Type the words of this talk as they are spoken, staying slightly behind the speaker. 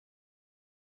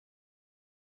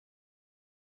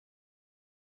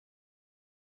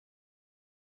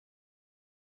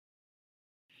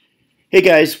Hey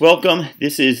guys, welcome.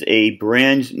 This is a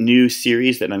brand new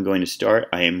series that I'm going to start.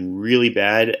 I am really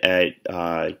bad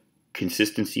at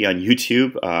consistency on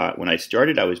YouTube. When I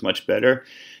started, I was much better.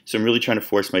 So I'm really trying to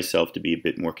force myself to be a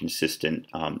bit more consistent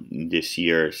this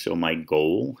year. So my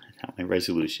goal, not my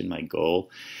resolution, my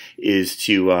goal is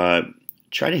to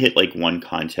try to hit like one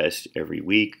contest every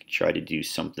week, try to do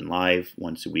something live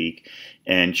once a week,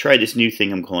 and try this new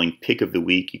thing I'm calling Pick of the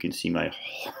Week. You can see my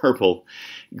horrible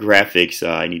graphics.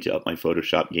 I need to up my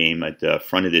Photoshop game at the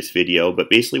front of this video, but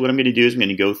basically what I'm going to do is I'm going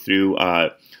to go through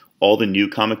all the new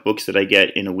comic books that I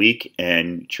get in a week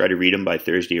and try to read them by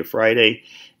Thursday or Friday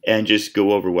and just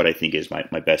go over what I think is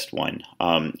my best one.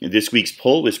 This week's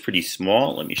poll was pretty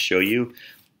small. Let me show you.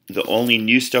 The only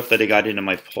new stuff that I got into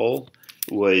my poll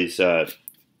was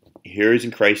Heroes in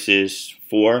Crisis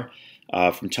 4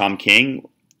 from Tom King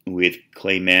with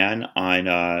Clayman on,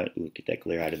 get that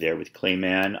glare out of there, with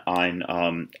Clayman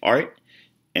on art,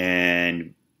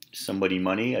 and Somebody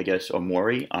Money, I guess, or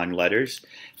Mori on letters.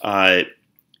 And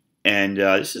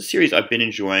this is a series I've been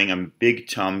enjoying. I'm a big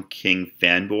Tom King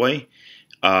fanboy.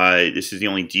 This is the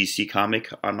only DC comic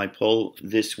on my poll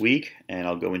this week, and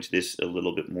I'll go into this a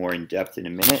little bit more in depth in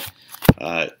a minute.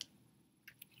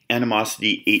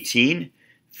 Animosity 18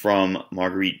 from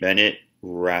Marguerite Bennett,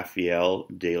 Raphael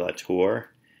De La Tour,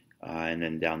 and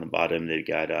then down the bottom they've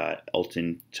got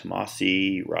Elton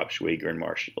Tomasi, Rob Schwager, and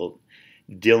Marshall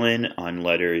Dillon on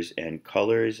letters and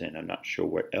colors, and I'm not sure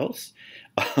what else.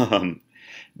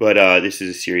 But this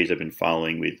is a series I've been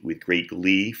following with great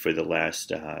glee for the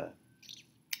last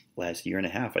year and a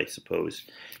half, I suppose.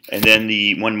 And then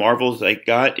the one Marvels I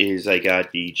got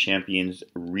the Champions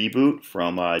reboot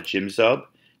from Jim Zub.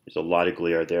 There's a lot of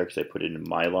glare there because I put it in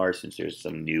Mylar since there's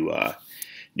some new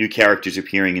characters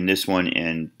appearing in this one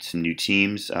and some new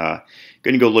teams. Going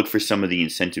to go look for some of the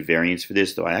incentive variants for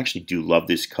this, though I actually do love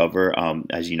this cover.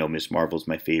 As you know, Miss Marvel's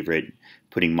my favorite.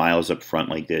 Putting Miles up front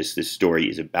like this. This story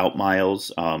is about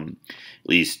Miles, at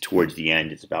least towards the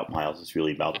end. It's about Miles. It's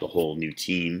really about the whole new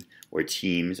team, or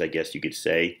teams, I guess you could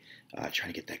say. Trying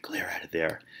to get that glare out of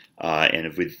there.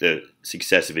 And with the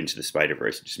success of Into the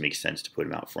Spider-Verse, it just makes sense to put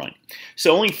him out front.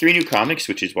 So only 3 new comics,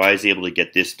 which is why I was able to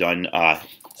get this done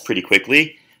pretty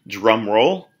quickly. Drum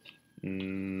roll.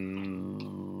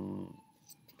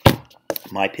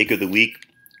 My pick of the week,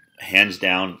 hands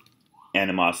down,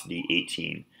 Animosity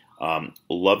 18.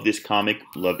 Love this comic.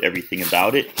 Loved everything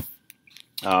about it.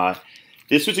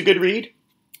 This was a good read,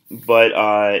 but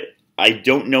I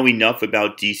don't know enough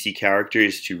about DC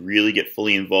characters to really get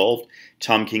fully involved.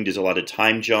 Tom King does a lot of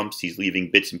time jumps. He's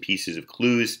leaving bits and pieces of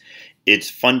clues. It's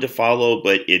fun to follow,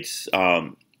 but it's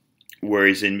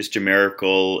whereas in Mr.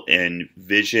 Miracle and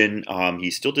Vision,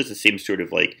 he still does the same sort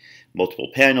of like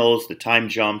multiple panels, the time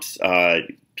jumps,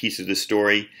 piece of the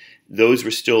story. Those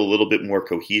were still a little bit more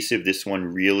cohesive. This one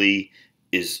really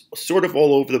is sort of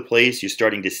all over the place. You're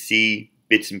starting to see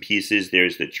bits and pieces.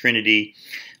 There's the Trinity,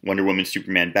 Wonder Woman,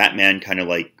 Superman, Batman, kind of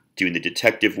like doing the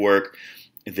detective work.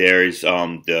 There's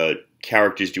the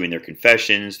characters doing their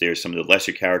confessions. There's some of the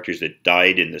lesser characters that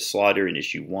died in the slaughter in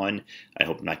issue 1. I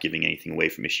hope I'm not giving anything away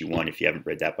from issue 1. If you haven't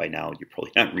read that by now, you're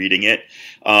probably not reading it.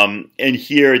 And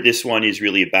here, this one is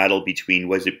really a battle between,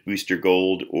 was it Booster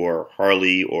Gold or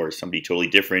Harley or somebody totally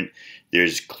different?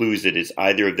 There's clues that it's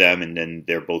either of them, and then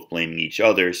they're both blaming each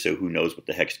other, so who knows what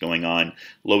the heck's going on.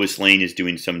 Lois Lane is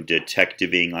doing some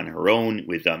detectiving on her own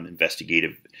with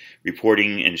investigative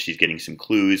reporting, and she's getting some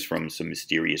clues from some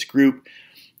mysterious group.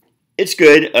 It's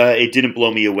good. It didn't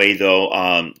blow me away, though.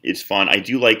 It's fun. I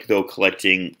do like, though,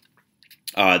 collecting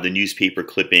the newspaper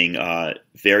clipping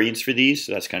variants for these,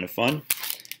 so that's kind of fun.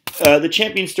 The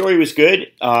Champion story was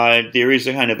good. There is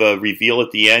a kind of a reveal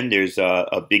at the end. There's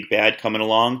a big bad coming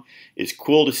along. It's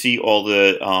cool to see all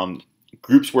the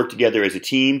groups work together as a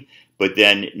team, but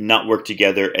then not work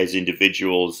together as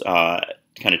individuals,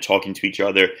 kind of talking to each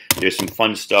other. There's some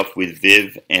fun stuff with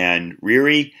Viv and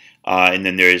Riri. And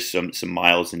then there's some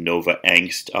Miles and Nova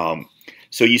angst.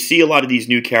 So you see a lot of these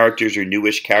new characters or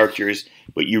newish characters,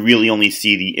 but you really only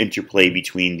see the interplay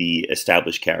between the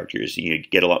established characters. You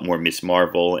get a lot more Miss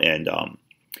Marvel and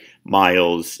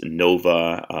Miles,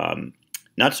 Nova.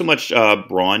 Not so much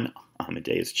Braun,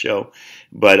 Amadeus Cho,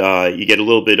 but you get a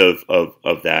little bit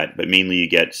of that. But mainly you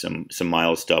get some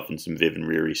Miles stuff and some Viv and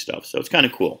Riri stuff. So it's kind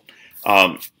of cool.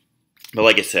 But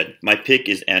like I said, my pick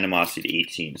is Animosity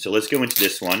 18. So let's go into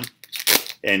this one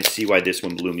and see why this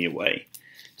one blew me away.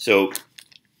 So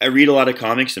I read a lot of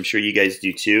comics. I'm sure you guys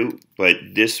do too. But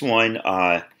this one,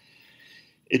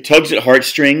 it tugs at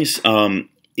heartstrings.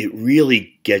 It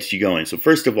really gets you going. So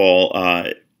first of all,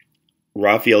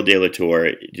 Raphael De La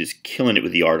Tour just killing it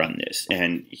with the art on this.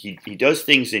 And he does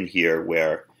things in here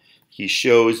where he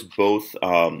shows both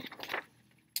a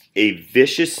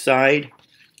vicious side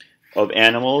of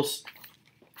animals.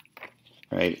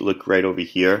 Right, look right over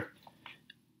here.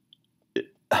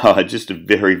 Just a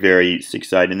very, very sick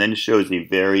side. And then it shows a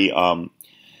very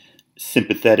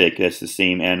sympathetic, that's the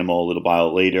same animal a little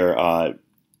while later,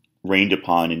 rained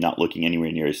upon and not looking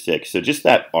anywhere near as sick. So just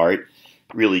that art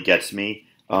really gets me.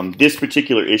 This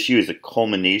particular issue is a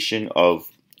culmination of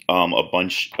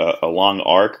a long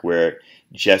arc where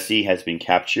Jesse has been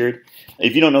captured.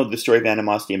 If you don't know the story of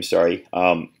Animosity, I'm sorry.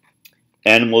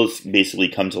 Animals basically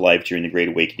come to life during the Great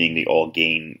Awakening. They all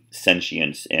gain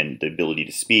sentience and the ability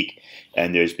to speak.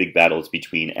 And there's big battles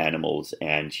between animals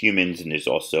and humans. And there's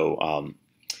also a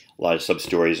lot of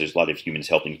sub-stories. There's a lot of humans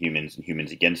helping humans and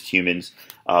humans against humans.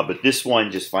 But this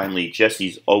one just finally,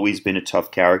 Jesse's always been a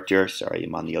tough character. Sorry,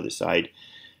 I'm on the other side.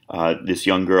 This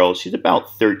young girl, she's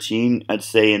about 13, I'd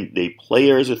say, and they play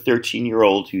her as a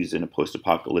 13-year-old who's in a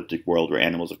post-apocalyptic world where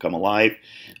animals have come alive.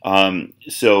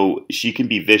 So she can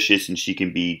be vicious and she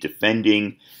can be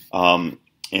defending,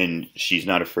 and she's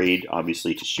not afraid,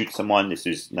 obviously, to shoot someone. This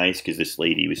is nice because this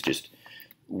lady was just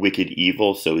wicked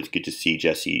evil, so it's good to see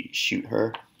Jesse shoot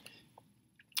her.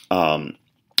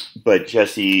 But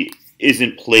Jesse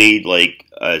isn't played like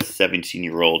a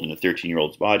 17-year-old in a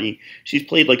 13-year-old's body. She's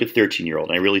played like a 13-year-old.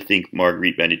 And I really think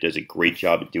Marguerite Bennett does a great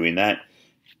job at doing that.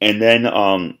 And then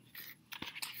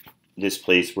this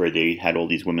place where they had all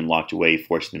these women locked away,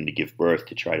 forcing them to give birth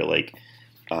to try to like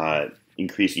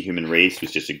increase the human race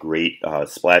was just a great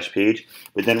splash page.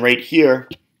 But then right here,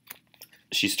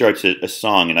 she starts a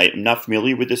song. And I'm not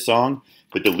familiar with this song,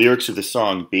 but the lyrics of the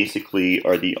song basically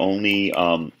are the only...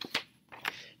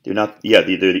 they're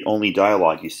the only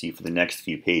dialogue you see for the next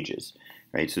few pages,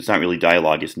 right? So it's not really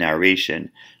dialogue, it's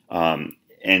narration.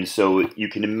 And so you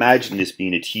can imagine this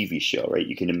being a TV show, right?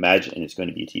 You can imagine, and it's going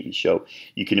to be a TV show,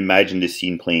 you can imagine this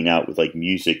scene playing out with like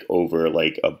music over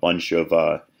like a bunch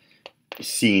of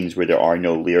scenes where there are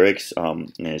no lyrics,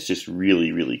 and it's just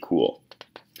really, really cool.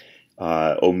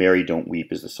 Oh, Mary, Don't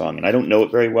Weep is the song, and I don't know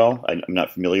it very well. I'm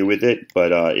not familiar with it,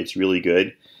 but it's really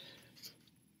good.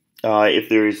 If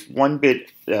there's one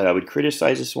bit that I would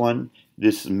criticize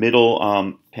this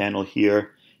middle panel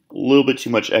here, a little bit too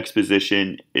much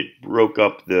exposition. It broke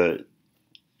up the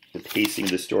pacing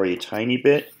of the story a tiny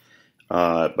bit.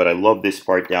 But I love this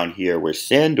part down here where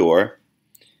Sandor,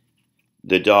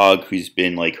 the dog who's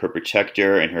been like her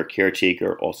protector and her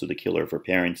caretaker, also the killer of her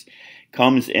parents,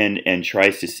 comes and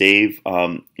tries to save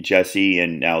Jesse,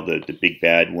 and now the big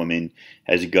bad woman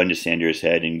has a gun to Sandor's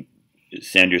head, and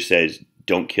Sandor says,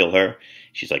 "Don't kill her."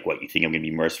 She's like, "What, you think I'm going to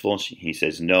be merciful?" He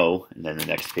says, "No." And then the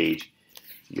next page,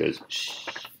 he goes,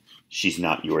 "She's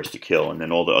not yours to kill." And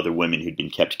then all the other women who'd been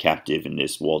kept captive in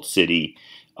this walled city,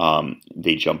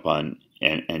 they jump on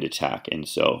and attack. And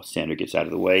so Sandor gets out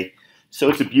of the way. So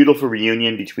it's a beautiful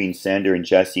reunion between Sandor and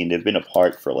Jesse, and they've been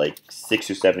apart for like 6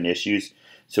 or 7 issues.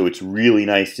 So it's really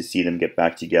nice to see them get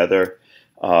back together.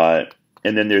 And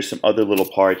then there's some other little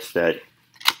parts that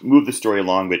move the story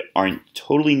along but aren't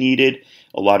totally needed.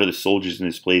 A lot of the soldiers in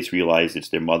this place realize it's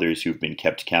their mothers who've been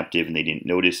kept captive, and they didn't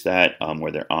notice that, or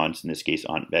their aunts, in this case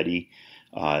Aunt Betty.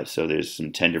 So there's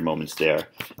some tender moments there.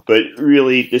 But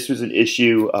really, this was an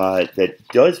issue that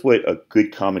does what a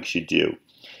good comic should do.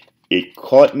 It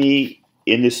caught me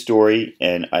in this story,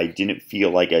 and I didn't feel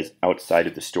like I was outside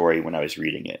of the story when I was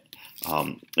reading it.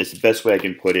 It's the best way I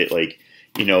can put it. Like,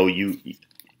 you know,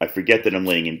 I forget that I'm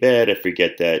laying in bed. I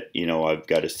forget that, you know, I've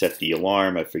got to set the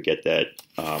alarm. I forget that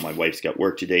my wife's got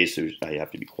work today, so I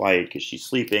have to be quiet because she's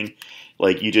sleeping.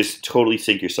 Like, you just totally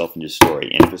sink yourself into the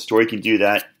story. And if a story can do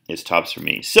that, it's tops for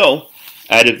me. So,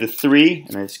 out of the 3,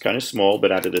 and it's kind of small,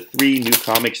 but out of the 3 new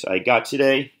comics I got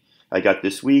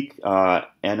this week,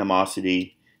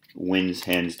 Animosity wins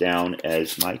hands down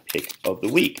as my pick of the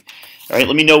week. All right,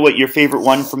 let me know what your favorite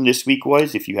one from this week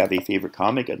was. If you have a favorite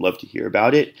comic, I'd love to hear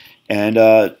about it. And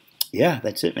yeah,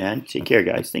 that's it, man. Take care,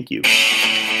 guys. Thank you.